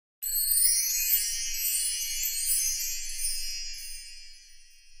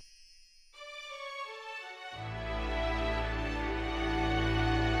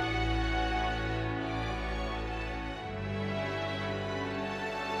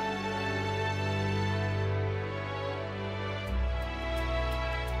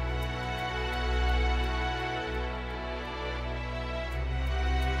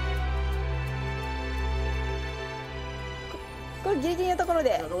これギリギリのところで。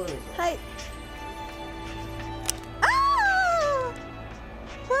はい。あ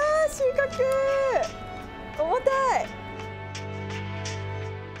あ、収穫。重たい。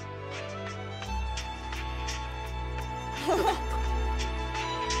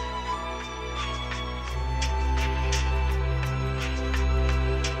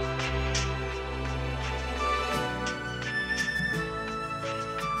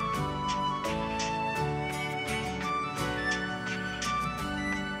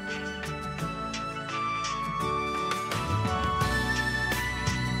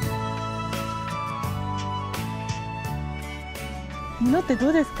実ってど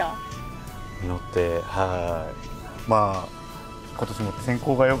うですか？実ってまあ今年も天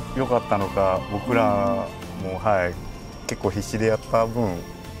候が良かったのか、僕らも結構必死でやった分、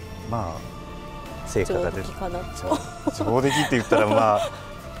まあ成果が出て、上出来って言ったら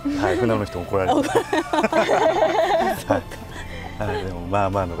船の人も怒られてでもまあ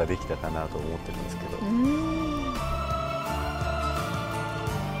まあのができたかなと思ってるんですけど。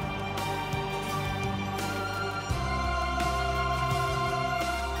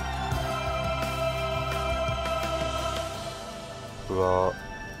僕は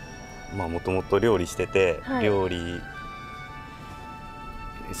もともと料理してて、料理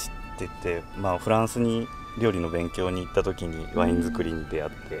知ってて、フランスに料理の勉強に行った時にワイン作りに出会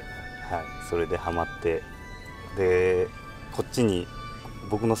って、それでハマって、でこっちに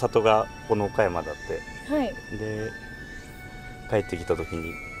僕の里がこの岡山だって、で帰ってきた時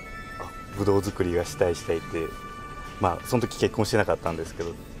にぶどう作りがしたいって、その時結婚してなかったんですけ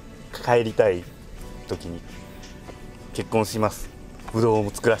ど、帰りたい時に結婚します、ぶどう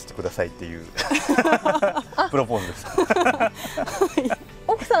も作らせてくださいっていうプロポーズです。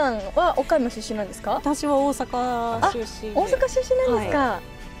奥さんは岡山出身なんですか？私は大阪出身。大阪出身なんですか？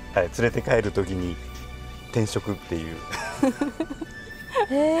連れて帰る時に転職っていう。そうで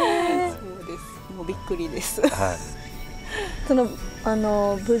す。もうびっくりです。その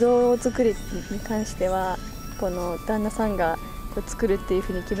ぶどう作りに関しては、この旦那さんが作るっていう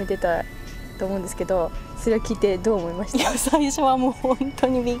ふうに決めてたと思うんですけど、それを聞いてどう思いました？最初はもう本当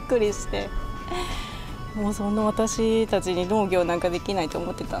にびっくりして、もうそんな私たちに農業なんかできないと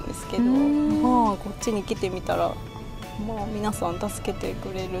思ってたんですけど、こっちに来てみたら、皆さん助けて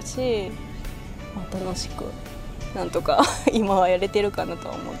くれるし、楽しくなんとか今はやれてるかなと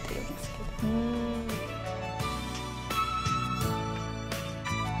は思ってるんですけど。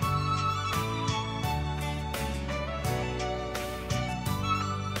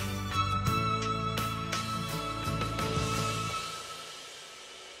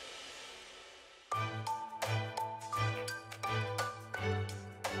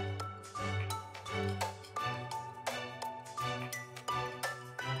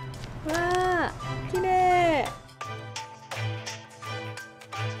わあ、綺麗。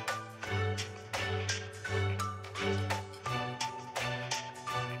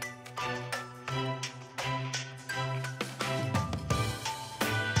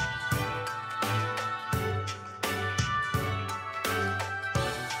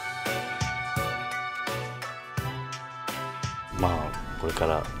これか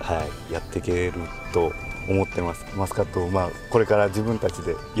らやっていけると思ってます。マスカットをこれから自分たち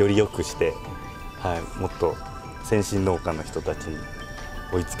でより良くして、もっと先進農家の人たちに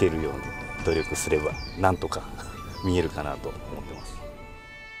追いつけるように努力すればなんとか見えるかなと思ってます。